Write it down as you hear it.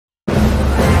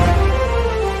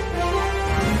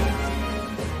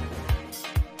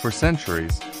For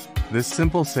centuries, this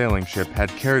simple sailing ship had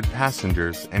carried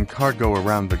passengers and cargo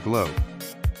around the globe.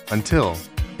 Until,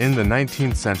 in the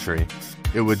 19th century,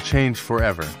 it would change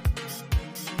forever.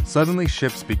 Suddenly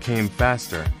ships became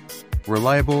faster,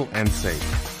 reliable and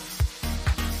safe.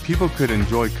 People could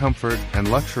enjoy comfort and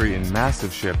luxury in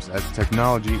massive ships as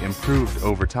technology improved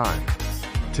over time.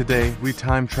 Today, we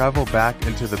time travel back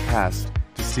into the past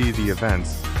to see the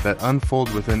events that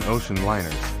unfold within ocean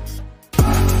liners.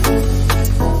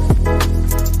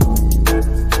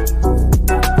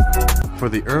 For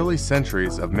the early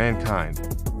centuries of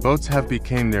mankind, boats have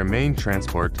become their main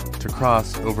transport to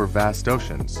cross over vast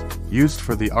oceans, used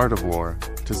for the art of war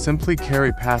to simply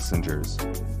carry passengers.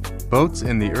 Boats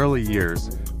in the early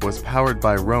years was powered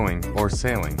by rowing or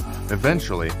sailing.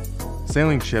 Eventually,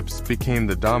 sailing ships became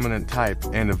the dominant type,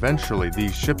 and eventually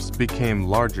these ships became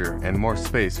larger and more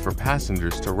space for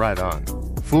passengers to ride on.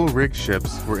 Full-rigged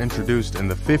ships were introduced in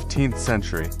the 15th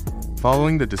century,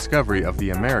 following the discovery of the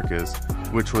Americas,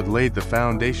 which would lay the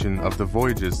foundation of the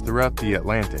voyages throughout the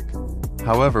Atlantic.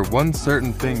 However, one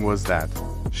certain thing was that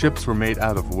ships were made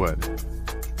out of wood.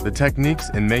 The techniques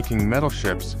in making metal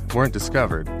ships weren't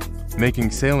discovered,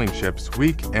 making sailing ships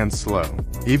weak and slow.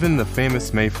 Even the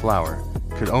famous Mayflower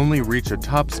could only reach a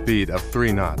top speed of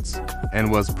 3 knots and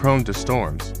was prone to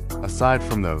storms. Aside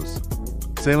from those,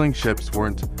 sailing ships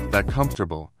weren't that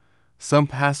comfortable. Some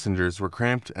passengers were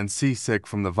cramped and seasick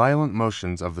from the violent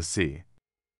motions of the sea.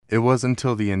 It was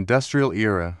until the industrial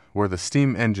era where the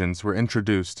steam engines were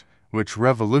introduced, which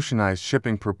revolutionized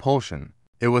shipping propulsion.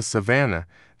 It was Savannah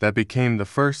that became the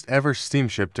first ever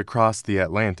steamship to cross the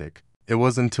Atlantic. It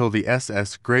was until the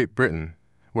SS Great Britain,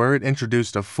 where it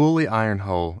introduced a fully iron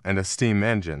hull and a steam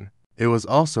engine. It was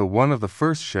also one of the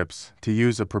first ships to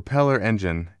use a propeller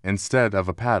engine instead of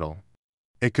a paddle.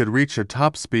 It could reach a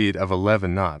top speed of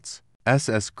 11 knots.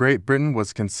 SS Great Britain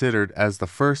was considered as the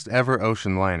first ever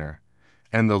ocean liner,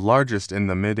 and the largest in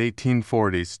the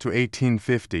mid-1840s to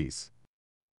 1850s.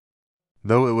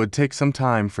 Though it would take some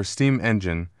time for steam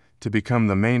engine to become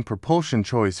the main propulsion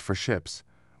choice for ships,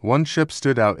 one ship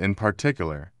stood out in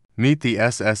particular. Meet the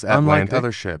SS Atlantic. Unlike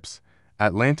other ships,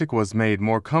 Atlantic was made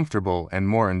more comfortable and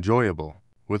more enjoyable.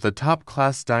 With a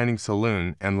top-class dining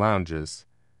saloon and lounges,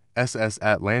 SS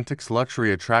Atlantic's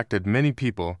luxury attracted many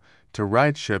people to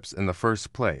ride ships in the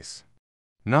first place.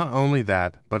 Not only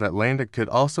that, but Atlantic could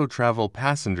also travel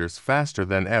passengers faster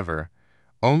than ever,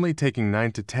 only taking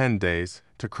 9 to 10 days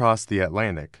to cross the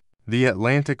Atlantic. The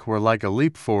Atlantic were like a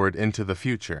leap forward into the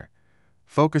future,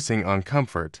 focusing on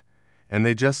comfort, and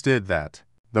they just did that.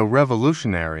 Though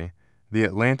revolutionary, the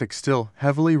Atlantic still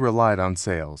heavily relied on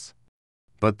sails.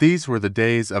 But these were the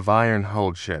days of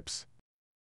iron-hulled ships.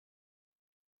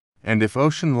 And if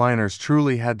ocean liners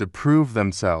truly had to prove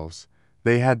themselves,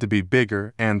 they had to be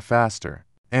bigger and faster.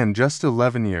 And just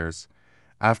 11 years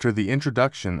after the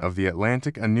introduction of the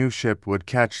Atlantic, a new ship would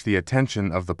catch the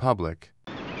attention of the public.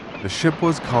 The ship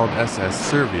was called SS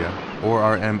Servia, or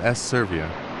RMS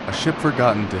Servia, a ship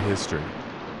forgotten to history.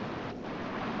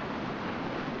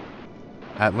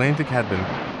 Atlantic had been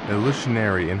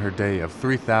illusionary in her day of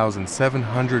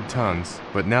 3,700 tons,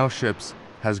 but now ships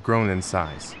has grown in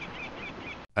size.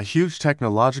 A huge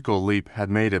technological leap had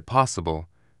made it possible,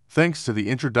 thanks to the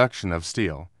introduction of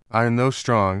steel. Iron, though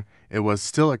strong, it was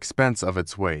still expensive of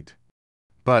its weight.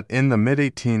 But in the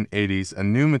mid-1880s, a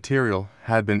new material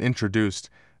had been introduced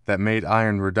that made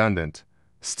iron redundant: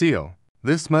 steel.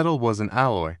 This metal was an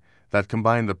alloy that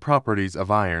combined the properties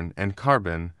of iron and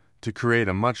carbon to create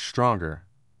a much stronger,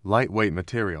 lightweight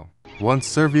material. Once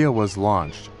Servia was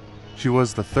launched, she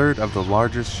was the third of the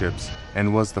largest ships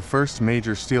and was the first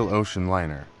major steel ocean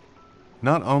liner.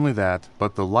 Not only that,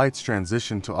 but the lights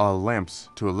transitioned to all lamps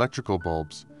to electrical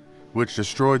bulbs, which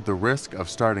destroyed the risk of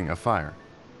starting a fire.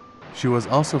 She was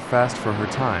also fast for her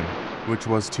time, which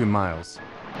was 2 miles,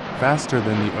 faster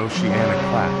than the Oceanic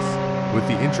class. With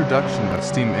the introduction of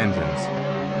steam engines,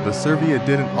 the Servia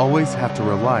didn't always have to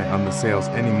rely on the sails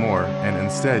anymore and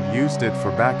instead used it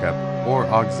for backup or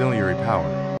auxiliary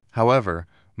power. However,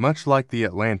 much like the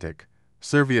Atlantic,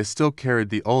 Servia still carried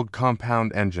the old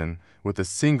compound engine with a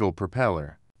single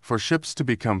propeller. For ships to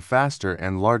become faster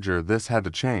and larger, this had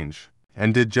to change,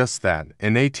 and did just that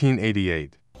in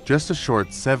 1888, just a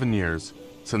short 7 years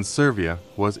since Servia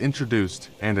was introduced,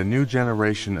 and a new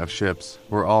generation of ships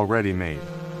were already made.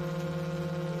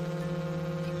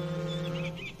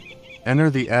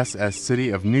 Enter the SS City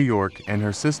of New York and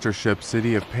her sister ship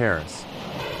City of Paris.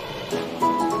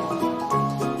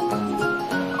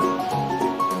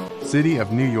 City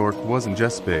of New York wasn't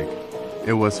just big,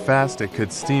 it was fast. It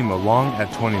could steam along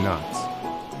at 20 knots.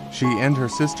 She and her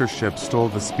sister ship stole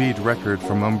the speed record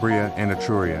from Umbria and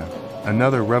Etruria.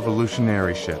 another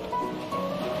revolutionary ship.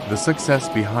 The success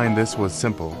behind this was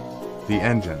simple: the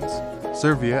engines.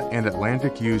 Servia and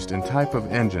Atlantic used a type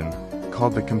of engine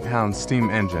called the compound steam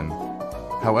engine.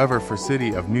 However, for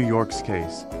City of New York's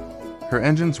case, her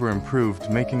engines were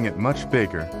improved, making it much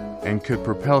bigger and could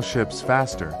propel ships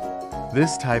faster.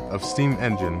 This type of steam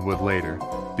engine would later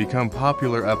become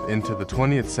popular up into the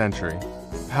 20th century,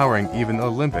 powering even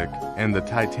Olympic and the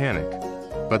Titanic.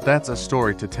 But that's a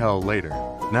story to tell later.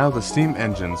 Now the steam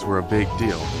engines were a big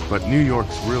deal, but New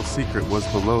York's real secret was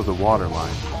below the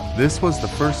waterline. This was the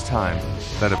first time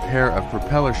that a pair of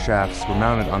propeller shafts were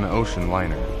mounted on an ocean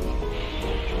liner.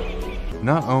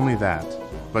 Not only that,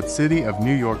 but City of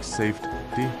New York's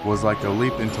safety was like a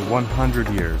leap into 100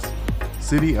 years.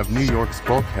 City of New York's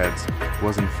bulkheads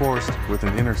was enforced with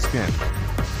an inner skin,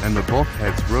 and the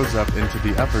bulkheads rose up into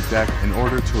the upper deck in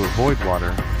order to avoid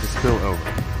water to spill over.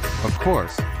 Of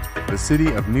course, the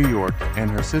City of New York and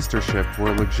her sister ship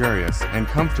were luxurious and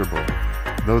comfortable,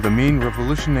 though the main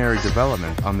revolutionary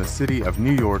development on the City of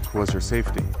New York was her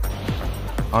safety.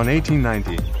 On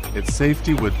 1890, its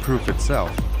safety would prove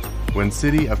itself when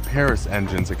City of Paris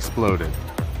engines exploded.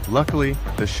 Luckily,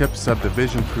 the ship's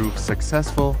subdivision proved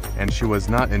successful and she was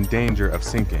not in danger of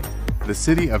sinking. The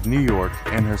City of New York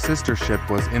and her sister ship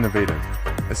was innovative,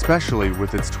 especially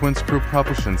with its twin-screw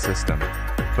propulsion system,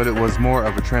 but it was more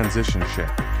of a transition ship.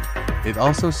 It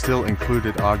also still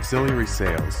included auxiliary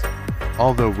sails,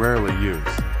 although rarely used.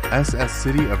 SS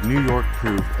City of New York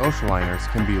proved ocean liners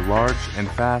can be large and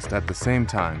fast at the same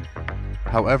time.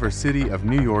 However, City of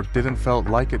New York didn't felt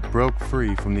like it broke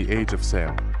free from the age of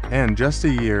sail. And just a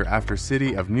year after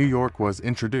City of New York was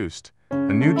introduced, a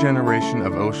new generation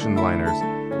of ocean liners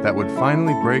that would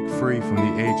finally break free from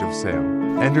the age of sail.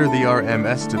 Enter the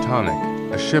RMS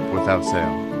Teutonic, a ship without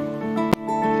sail.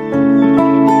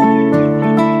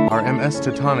 RMS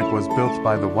Teutonic was built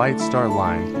by the White Star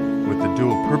Line with the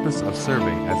dual purpose of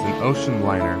serving as an ocean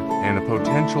liner and a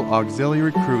potential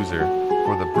auxiliary cruiser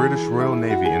for the British Royal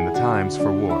Navy in the times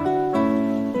for war.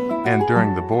 And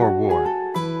during the Boer War,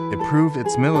 it proved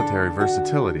its military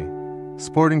versatility,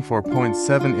 sporting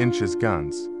 4.7 inches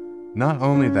guns. Not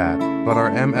only that, but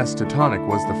RMS Teutonic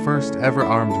was the first ever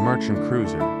armed merchant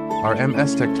cruiser.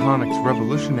 RMS Teutonic's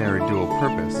revolutionary dual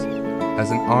purpose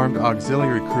as an armed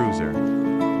auxiliary cruiser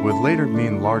would later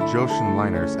mean large ocean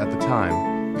liners at the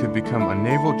time could become a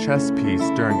naval chess piece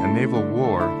during a naval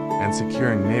war and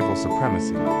securing naval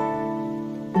supremacy.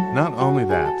 Not only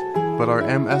that, but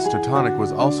RMS Teutonic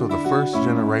was also the first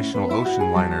generational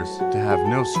ocean liners to have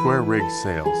no square-rigged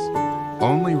sails,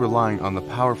 only relying on the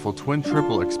powerful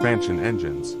twin-triple expansion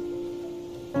engines.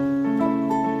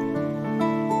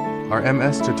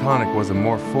 RMS Teutonic was a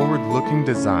more forward-looking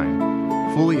design,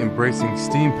 fully embracing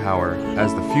steam power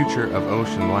as the future of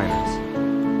ocean liners.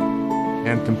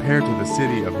 And compared to the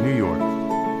City of New York,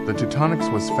 the Teutonic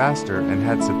was faster and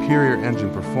had superior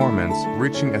engine performance,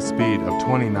 reaching a speed of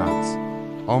 20 knots,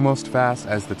 almost fast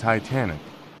as the Titanic.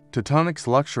 Teutonic's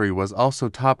luxury was also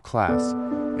top class.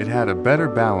 It had a better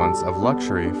balance of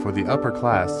luxury for the upper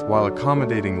class while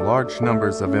accommodating large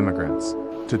numbers of immigrants.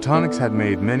 Teutonic had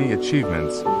made many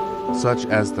achievements, such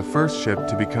as the first ship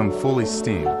to become fully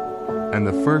steam, and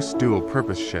the first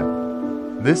dual-purpose ship.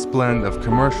 This blend of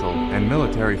commercial and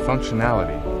military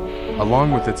functionality,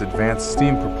 along with its advanced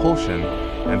steam propulsion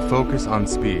and focus on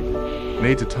speed,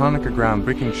 made Teutonic a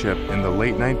groundbreaking ship in the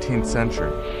late 19th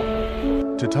century.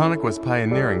 Teutonic was a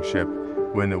pioneering ship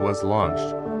when it was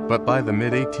launched, but by the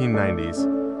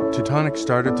mid-1890s, Teutonic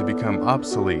started to become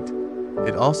obsolete.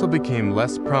 It also became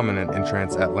less prominent in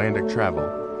transatlantic travel,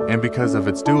 and because of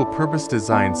its dual-purpose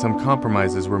design, some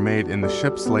compromises were made in the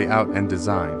ship's layout and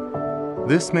design.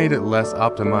 This made it less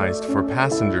optimized for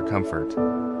passenger comfort,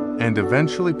 and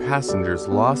eventually passengers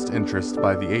lost interest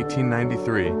by the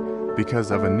 1893 because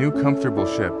of a new comfortable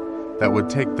ship that would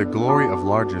take the glory of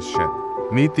largest ship.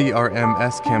 Meet the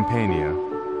RMS Campania,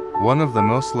 one of the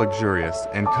most luxurious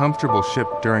and comfortable ship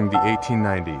during the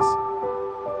 1890s.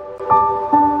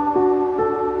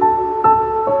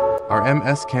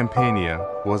 RMS Campania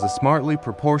was a smartly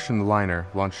proportioned liner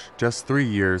launched just 3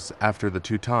 years after the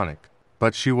Teutonic,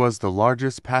 but she was the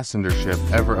largest passenger ship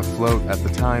ever afloat at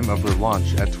the time of her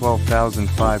launch at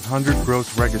 12,500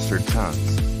 gross registered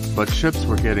tons. But ships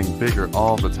were getting bigger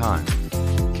all the time.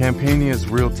 Campania's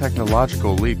real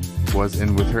technological leap was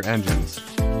in with her engines.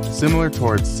 Similar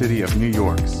towards City of New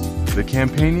York's, the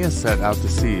Campania set out to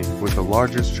sea with the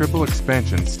largest triple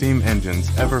expansion steam engines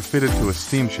ever fitted to a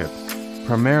steamship,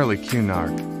 primarily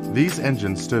Cunard. These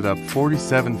engines stood up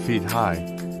 47 feet high,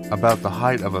 about the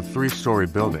height of a 3-story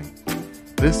building.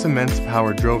 This immense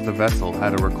power drove the vessel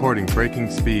at a record-breaking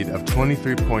speed of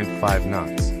 23.5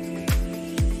 knots.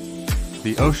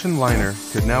 The ocean liner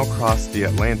could now cross the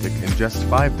Atlantic in just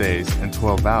 5 days and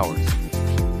 12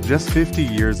 hours. Just 50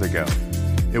 years ago,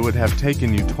 it would have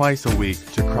taken you twice a week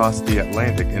to cross the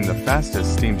Atlantic in the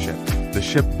fastest steamship. The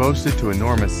ship boasted to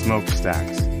enormous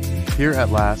smokestacks. Here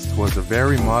at last was a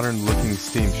very modern-looking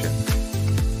steamship.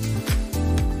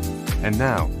 And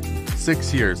now,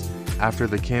 6 years after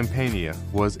the Campania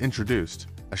was introduced,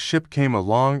 a ship came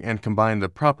along and combined the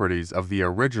properties of the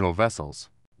original vessels.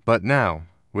 But now,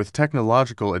 with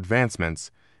technological advancements,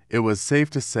 it was safe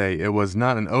to say it was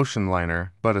not an ocean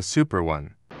liner, but a super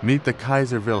one. Meet the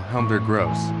Kaiser Wilhelm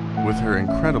Grosse, with her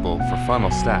incredible funnel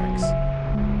stacks.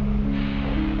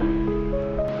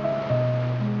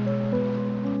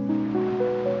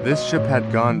 This ship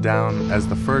had gone down as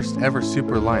the first ever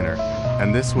superliner,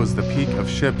 and this was the peak of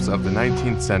ships of the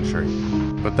 19th century.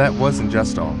 But that wasn't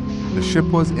just all. The ship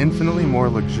was infinitely more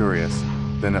luxurious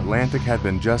than Atlantic had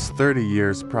been just 30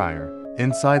 years prior.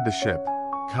 Inside the ship,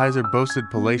 Kaiser boasted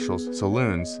palatial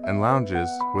saloons and lounges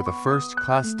with a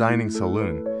first-class dining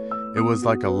saloon. It was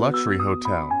like a luxury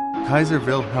hotel. Kaiser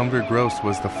Wilhelm Grosse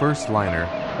was the first liner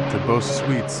to boast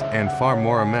suites and far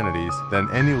more amenities than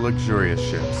any luxurious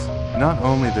ships. Not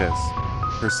only this,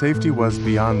 her safety was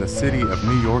beyond the city of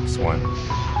New York's one,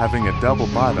 having a double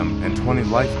bottom and 20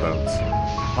 lifeboats,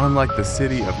 unlike the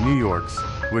city of New York's,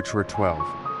 which were 12.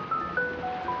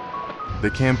 The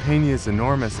Campania's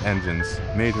enormous engines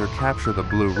made her capture the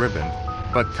blue ribbon,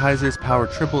 but Kaiser's power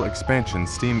triple expansion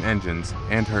steam engines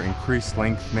and her increased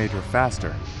length made her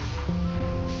faster.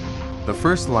 The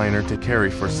first liner to carry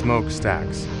for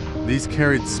smokestacks. These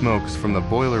carried smokes from the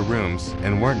boiler rooms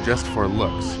and weren't just for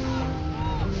looks.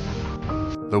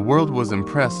 The world was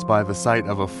impressed by the sight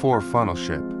of a 4-funnel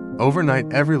ship.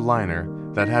 Overnight, every liner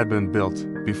that had been built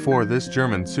before this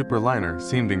German superliner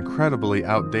seemed incredibly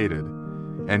outdated,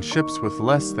 and ships with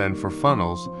less than 4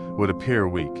 funnels would appear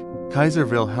weak. Kaiser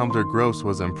Wilhelm Grosse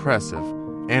was impressive,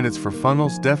 and its 4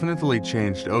 funnels definitely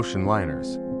changed ocean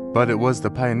liners. But it was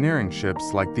the pioneering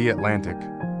ships like the Atlantic,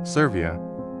 Servia,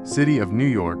 City of New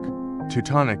York,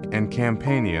 Teutonic, and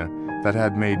Campania that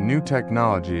had made new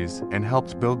technologies and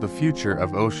helped build the future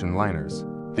of ocean liners.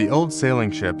 The old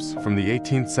sailing ships from the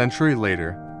 18th century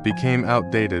later became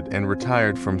outdated and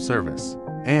retired from service.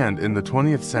 And in the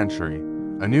 20th century,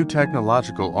 a new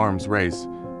technological arms race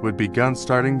would begin,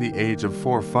 starting the age of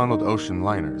 4-funneled ocean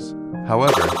liners.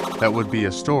 However, that would be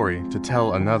a story to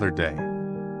tell another day.